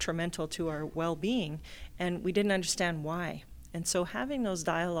were detrimental to our well-being, and we didn't understand why. And so having those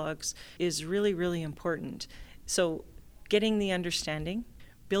dialogues is really, really important. So getting the understanding,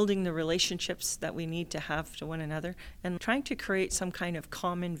 building the relationships that we need to have to one another, and trying to create some kind of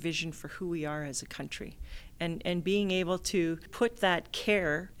common vision for who we are as a country, and being able to put that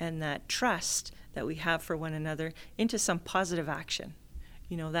care and that trust that we have for one another into some positive action.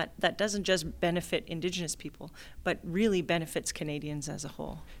 You know, that doesn't just benefit Indigenous people, but really benefits Canadians as a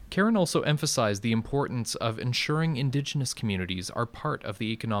whole. Karen also emphasized the importance of ensuring Indigenous communities are part of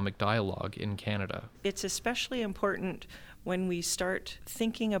the economic dialogue in Canada. It's especially important when we start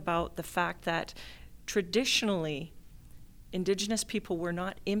thinking about the fact that traditionally Indigenous people were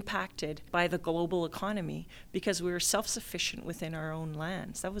not impacted by the global economy because we were self-sufficient within our own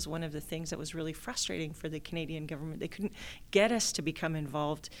lands. That was one of the things that was really frustrating for the Canadian government. They couldn't get us to become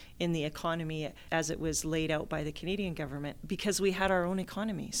involved in the economy as it was laid out by the Canadian government because we had our own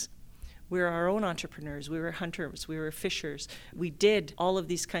economies. We were our own entrepreneurs, we were hunters, we were fishers. We did all of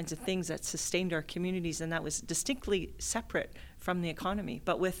these kinds of things that sustained our communities, and that was distinctly separate from the economy.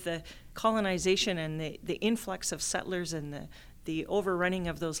 But with the colonization and the influx of settlers and the overrunning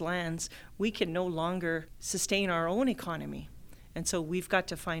of those lands, we can no longer sustain our own economy. And so we've got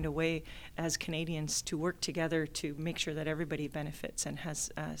to find a way as Canadians to work together to make sure that everybody benefits and has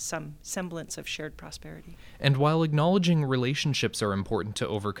some semblance of shared prosperity. And while acknowledging relationships are important to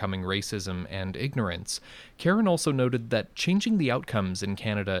overcoming racism and ignorance, Karen also noted that changing the outcomes in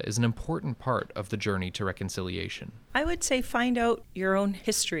Canada is an important part of the journey to reconciliation. I would say find out your own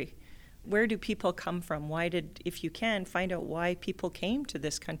history. Where do people come from? If you can, find out why people came to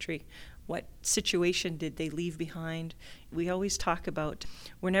this country. What situation did they leave behind? We always talk about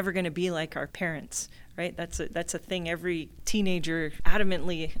we're never going to be like our parents, right? That's a thing every teenager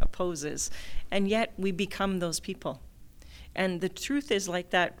adamantly opposes. And yet we become those people. And the truth is like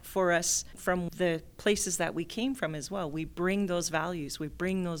that for us from the places that we came from as well. We bring those values, we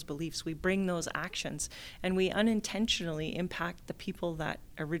bring those beliefs, we bring those actions, and we unintentionally impact the people that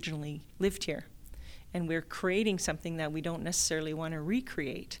originally lived here. And we're creating something that we don't necessarily want to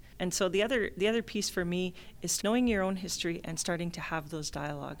recreate. And so the other piece for me is knowing your own history and starting to have those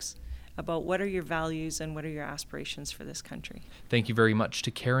dialogues about what are your values and what are your aspirations for this country. Thank you very much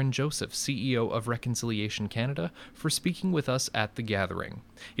to Karen Joseph, CEO of Reconciliation Canada, for speaking with us at The Gathering.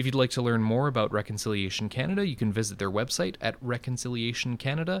 If you'd like to learn more about Reconciliation Canada, you can visit their website at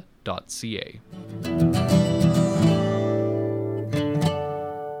reconciliationcanada.ca.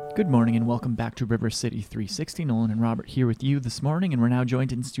 Good morning and welcome back to River City 360. Nolan and Robert here with you this morning, and we're now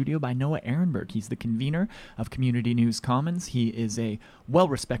joined in studio by Noah Ehrenberg. He's the convener of Community News Commons. He is a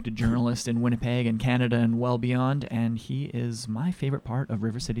well-respected journalist in Winnipeg and Canada and well beyond, and he is my favorite part of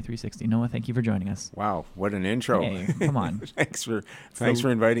River City 360. Noah, thank you for joining us. Wow, what an intro. Hey, come on. Thanks for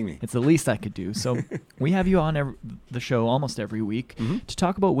inviting me. It's the least I could do. So we have you on the show almost every week to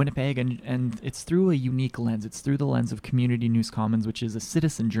talk about Winnipeg, and it's through a unique lens. It's through the lens of Community News Commons, which is a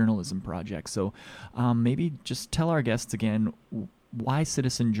citizen journalism project. So maybe just tell our guests again why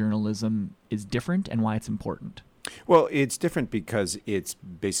citizen journalism is different and why it's important. Well, it's different because it's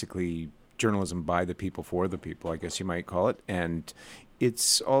basically journalism by the people for the people, I guess you might call it. And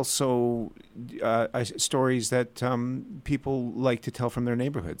it's also stories that people like to tell from their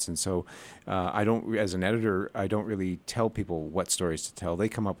neighborhoods. And so as an editor, I don't really tell people what stories to tell. They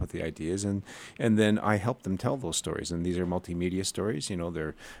come up with the ideas, and then I help them tell those stories. And these are multimedia stories.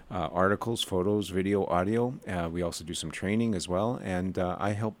 They're articles, photos, video, audio. We also do some training as well. And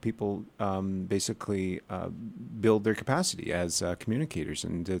I help people basically build their capacity as communicators.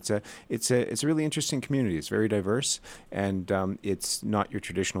 And it's a really interesting community. It's very diverse, and it's not your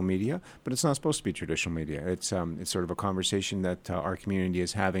traditional media, but it's not supposed to be traditional media. It's sort of a conversation that our community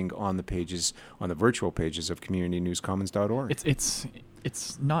is having on the virtual pages of communitynewscommons.org.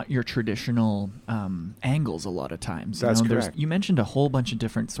 It's not your traditional angles a lot of times. That's correct. You mentioned a whole bunch of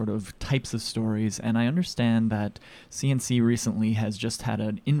different sort of types of stories, and I understand that CNC recently has just had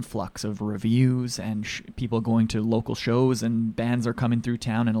an influx of reviews and people going to local shows, and bands are coming through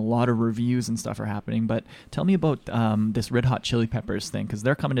town, and a lot of reviews and stuff are happening. But tell me about this Red Hot Chili Peppers thing, because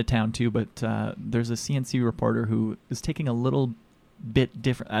they're coming to town too, but there's a CNC reporter who is taking a little bit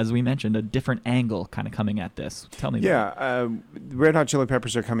different, as we mentioned, a different angle kind of coming at this. Tell me about it. Red Hot Chili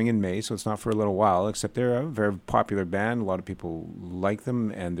Peppers are coming in May, so it's not for a little while, except they're a very popular band. A lot of people like them,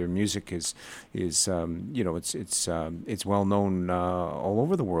 and their music is it's well known all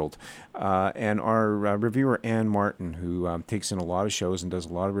over the world. And our reviewer, Ann Martin, who takes in a lot of shows and does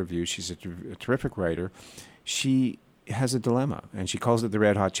a lot of reviews, she's a terrific writer. She has a dilemma, and she calls it the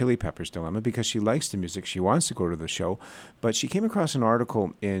Red Hot Chili Peppers dilemma because she likes the music. She wants to go to the show, but she came across an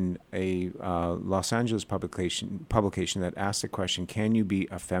article in a Los Angeles publication that asked the question, can you be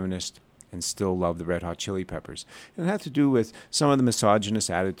a feminist and still love the Red Hot Chili Peppers? And it had to do with some of the misogynist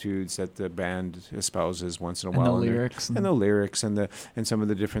attitudes that the band espouses once in a while. The lyrics. And the lyrics and some of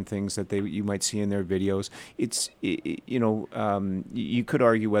the different things that you might see in their videos. You could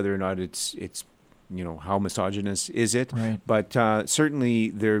argue whether or not it's how misogynist is it? Right. But certainly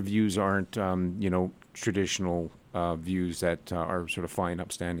their views aren't, traditional views that are sort of fine,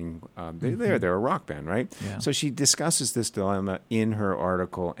 upstanding. They're a rock band, right? Yeah. So she discusses this dilemma in her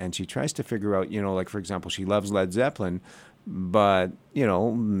article, and she tries to figure out, like, for example, she loves Led Zeppelin, but,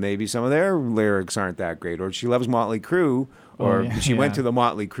 maybe some of their lyrics aren't that great. Or she loves Motley Crue, or she went to the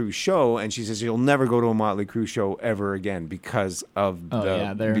Motley Crue show, and she says you'll never go to a Motley Crue show ever again because of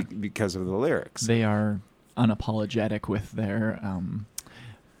because of the lyrics. They are unapologetic with their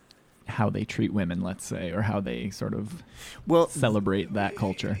how they treat women, let's say, or how they sort of celebrate that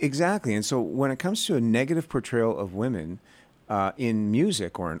culture. Exactly. And so when it comes to a negative portrayal of women in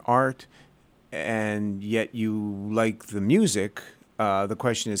music or in art, and yet you like the music, the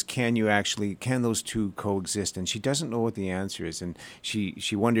question is, can those two coexist? And she doesn't know what the answer is. And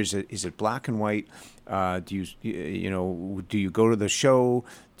she wonders, is it black and white? Do you go to the show?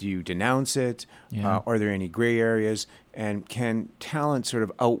 Do you denounce it? Yeah. Are there any gray areas? And can talent sort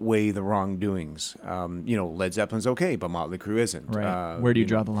of outweigh the wrongdoings? Led Zeppelin's okay, but Motley Crue isn't. Right. Where do you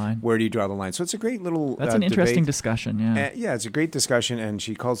draw the line? Where do you draw the line? So it's a great little That's an interesting debate. discussion, yeah. Yeah, it's a great discussion, and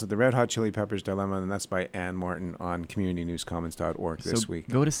she calls it the Red Hot Chili Peppers Dilemma, and that's by Ann Martin on communitynewscommons.org this week.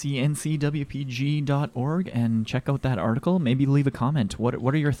 Go to cncwpg.org and check out that article. Maybe leave a comment. What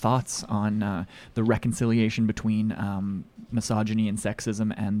are your thoughts on the reconciliation between misogyny and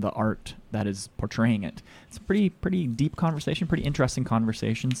sexism and the art that is portraying it? It's a pretty deep conversation, pretty interesting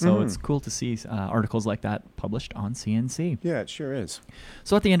conversation, so it's cool to see articles like that published on CNC. Yeah, it sure is.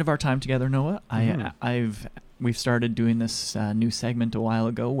 So at the end of our time together, Noah, we've started doing this new segment a while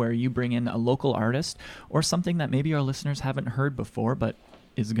ago where you bring in a local artist or something that maybe our listeners haven't heard before but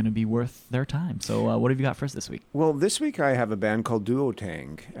is going to be worth their time. So what have you got for us this week? Well, this week I have a band called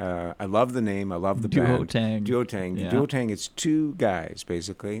Duotang. I love the name. I love the band. Duotang. Yeah. Duotang, it's two guys,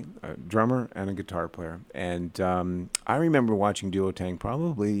 basically, a drummer and a guitar player. And I remember watching Duotang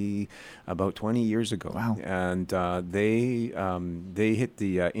probably about 20 years ago. Wow. And they hit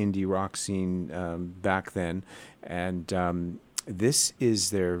the indie rock scene back then. And this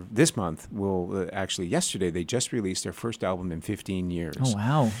month yesterday they just released their first album in 15 years. Oh,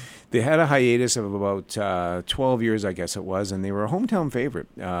 wow. They had a hiatus of about 12 years, I guess it was, and they were a hometown favorite.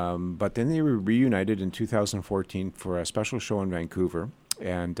 But then they were reunited in 2014 for a special show in Vancouver.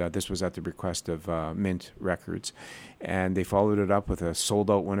 And this was at the request of Mint Records. And they followed it up with a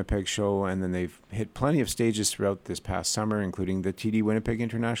sold-out Winnipeg show, and then they've hit plenty of stages throughout this past summer, including the TD Winnipeg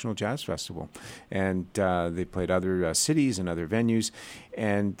International Jazz Festival. And they played other cities and other venues.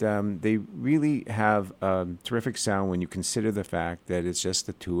 And they really have a terrific sound when you consider the fact that it's just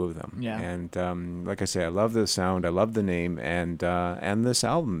the two of them. Yeah. And like I say, I love the sound, I love the name, and this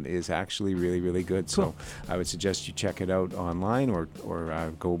album is actually really, really good. Cool. So I would suggest you check it out online or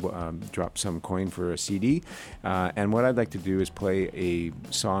go drop some coin for a CD. And what I'd like to do is play a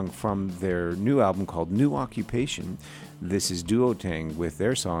song from their new album called New Occupation. This is Duotang with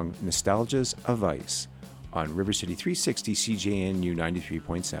their song Nostalgias of Ice on River City 360 CJNU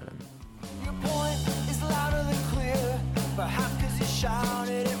 93.7. Your point is louder than clear, perhaps because you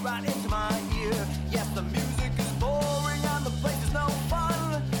shouted it right into my ear. Yes, the music is boring and the place is no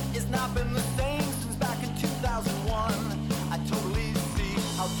fun. It's not been the same since back in 2001. I totally see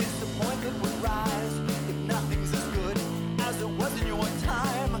how disappointment would rise if nothing's as good as it was in your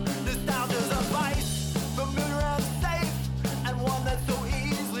time. Nostalgia's a vice, familiar and safe, and one that so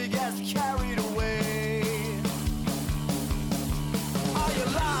easily gets carried away. Are you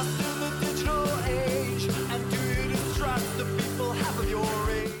lost in the digital age? And do you distrust the people half of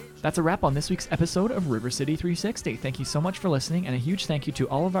your age? That's a wrap on this week's episode of River City 360. Thank you so much for listening, and a huge thank you to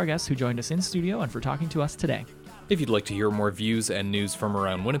all of our guests who joined us in studio and for talking to us today. If you'd like to hear more views and news from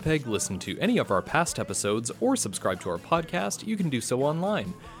around Winnipeg, listen to any of our past episodes, or subscribe to our podcast, you can do so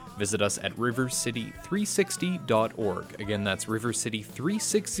online. Visit us at rivercity360.org. Again, that's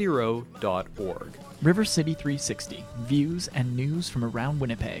rivercity360.org. River City 360, Views and News from Around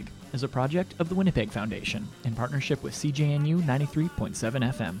Winnipeg, is a project of the Winnipeg Foundation in partnership with CJNU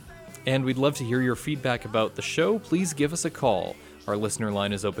 93.7 FM. And we'd love to hear your feedback about the show. Please give us a call. Our listener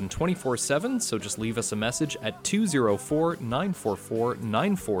line is open 24/7, so just leave us a message at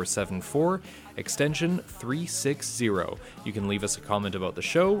 204-944-9474, extension 360. You can leave us a comment about the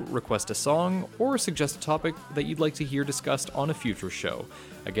show, request a song, or suggest a topic that you'd like to hear discussed on a future show.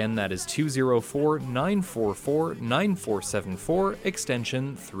 Again, that is 204-944-9474,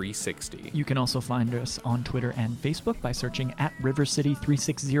 extension 360. You can also find us on Twitter and Facebook by searching at River City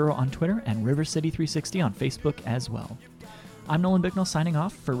 360 on Twitter and River City 360 on Facebook as well. I'm Nolan Bicknell signing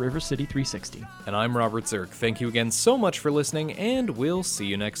off for River City 360. And I'm Robert Zirk. Thank you again so much for listening, and we'll see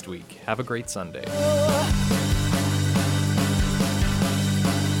you next week. Have a great Sunday.